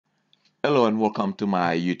Hello and welcome to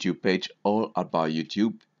my YouTube page all about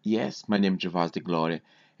YouTube. Yes, my name is Gervasio Da Gloria,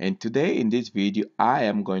 and today in this video I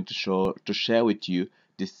am going to share with you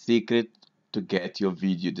the secret to get your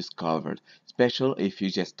video discovered, especially if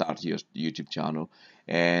you just start your YouTube channel.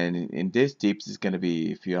 And in this tips is going to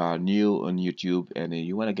be if you are new on YouTube and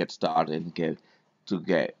you want to get started and get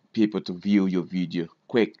people to view your video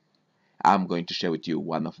quick. I'm going to share with you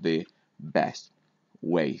one of the best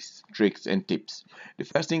ways, tricks, and tips. The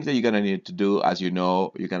first thing that you're gonna need to do, as you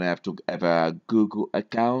know, you're gonna have to have a Google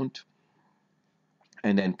account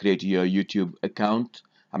and then create your YouTube account.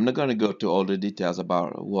 I'm not gonna go to all the details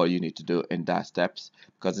about what you need to do in that steps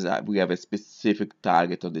because we have a specific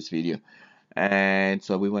target on this video, and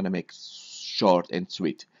so we want to make short and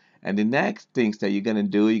sweet. And the next things that you're gonna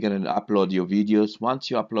do, you're gonna upload your videos. Once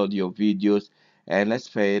you upload your videos, and let's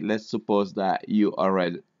suppose that you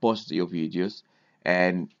already posted your videos,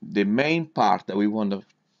 and the main part that we want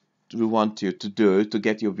you to do to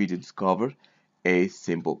get your video discovered is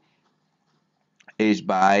simple. Is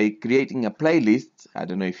by creating a playlist. I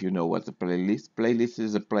don't know if you know what's a playlist. Playlist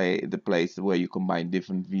is the place where you combine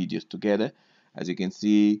different videos together. As you can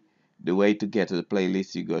see, the way to get to the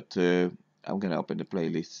playlist, you go to, I'm gonna open the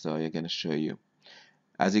playlist so I'm gonna show you.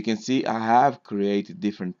 As you can see, I have created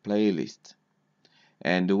different playlists,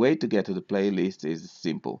 and the way to get to the playlist is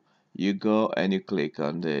simple. You go and you click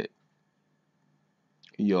on the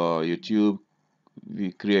your YouTube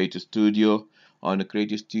Creator Studio. On the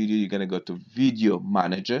Creator Studio, you're gonna go to Video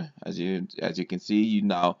Manager. As you can see, you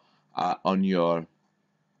now are on your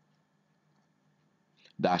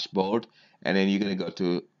dashboard, and then you're gonna go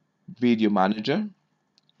to Video Manager.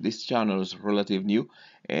 This channel is relatively new,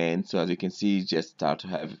 and so as you can see, just start to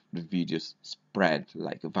have the videos spread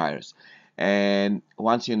like a virus. And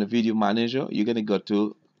once you're in the Video Manager, you're gonna go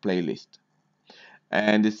to Playlist.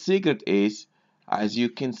 And the secret is, as you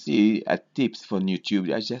can see, tips from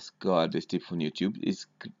YouTube. I just got this tip from YouTube is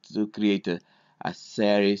to create a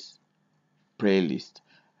series playlist.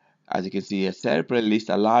 As you can see, a series playlist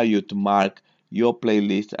allow you to mark your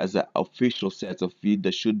playlist as an official set of videos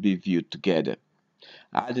that should be viewed together.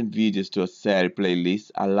 Adding videos to a series playlist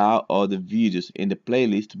allow other videos in the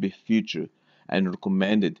playlist to be featured and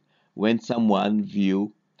recommended when someone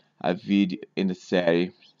view a video in the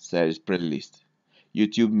series playlist.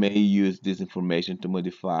 YouTube may use this information to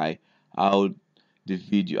modify how the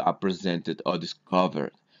video are presented or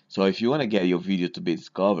discovered. So if you want to get your video to be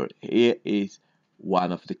discovered, here is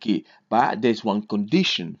one of the key. But there's one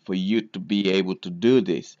condition for you to be able to do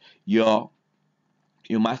this. You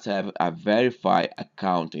must have a verified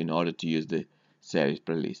account in order to use the series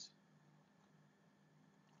playlist.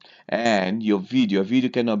 And your video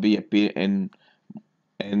cannot be appear in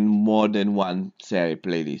more than one series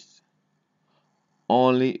playlist.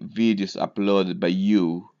 Only videos uploaded by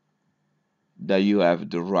you that you have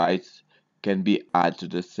the rights can be added to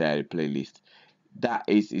the series playlist. That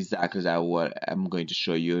is exactly what I'm going to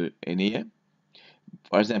show you in here.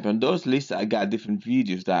 For example, on those lists, I got different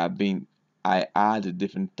videos that have been, I added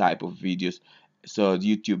different type of videos, so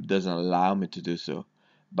YouTube doesn't allow me to do so.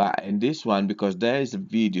 But in this one, because there is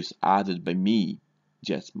videos added by me,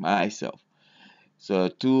 just myself, so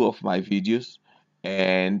two of my videos,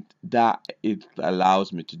 and that it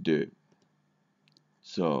allows me to do.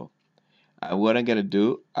 So what I'm gonna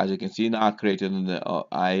do, as you can see now, I created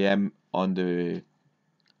I am on the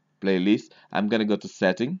playlist. I'm gonna go to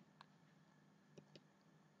setting,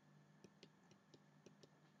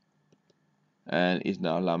 and it's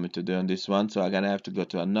not allowing me to do on this one, so I'm gonna have to go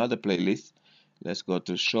to another playlist. Let's go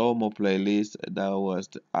to show more playlist. That was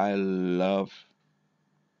the I love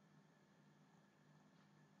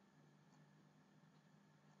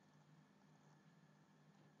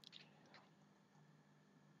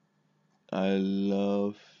I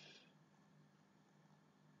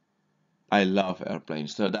love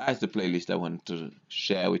airplanes. So that's the playlist I want to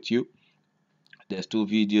share with you. There's two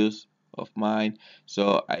videos of mine,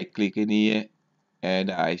 so I click in here and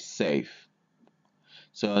I save.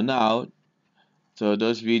 So now, so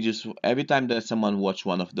those videos, every time that someone watch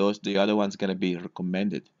one of those, the other one's gonna be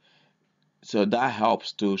recommended. So that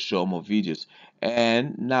helps to show more videos.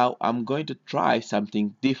 And now I'm going to try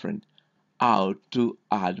something different, how to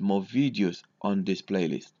add more videos on this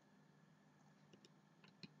playlist.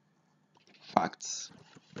 Facts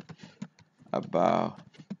about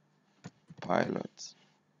pilots.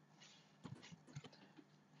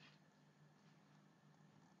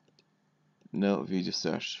 No video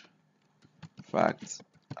search. Facts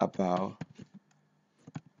about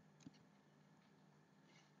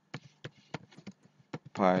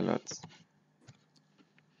pilots.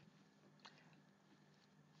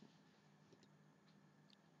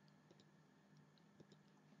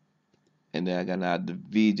 and then I'm gonna add the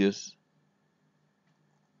videos.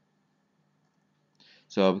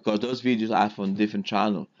 So because those videos are from different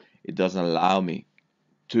channel, it doesn't allow me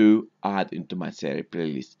to add into my series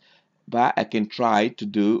playlist. But I can try to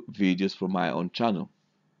do videos for my own channel,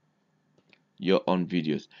 your own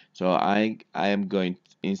videos. So I am going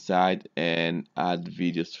inside and add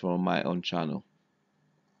videos from my own channel.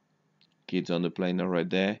 Kids on the plane right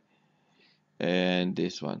there, and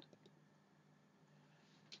this one.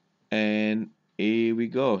 And here we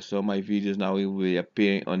go. So my videos now will be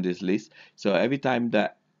appearing on this list. So every time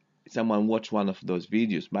that someone watch one of those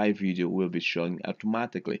videos, my video will be showing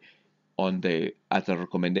automatically on the as a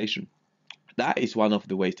recommendation. That is one of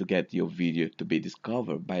the ways to get your video to be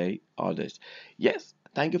discovered by others. Yes,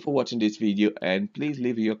 thank you for watching this video, and please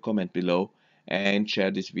leave your comment below and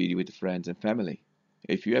share this video with friends and family.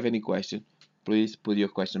 If you have any question, please put your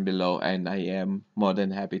question below, and I am more than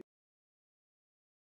happy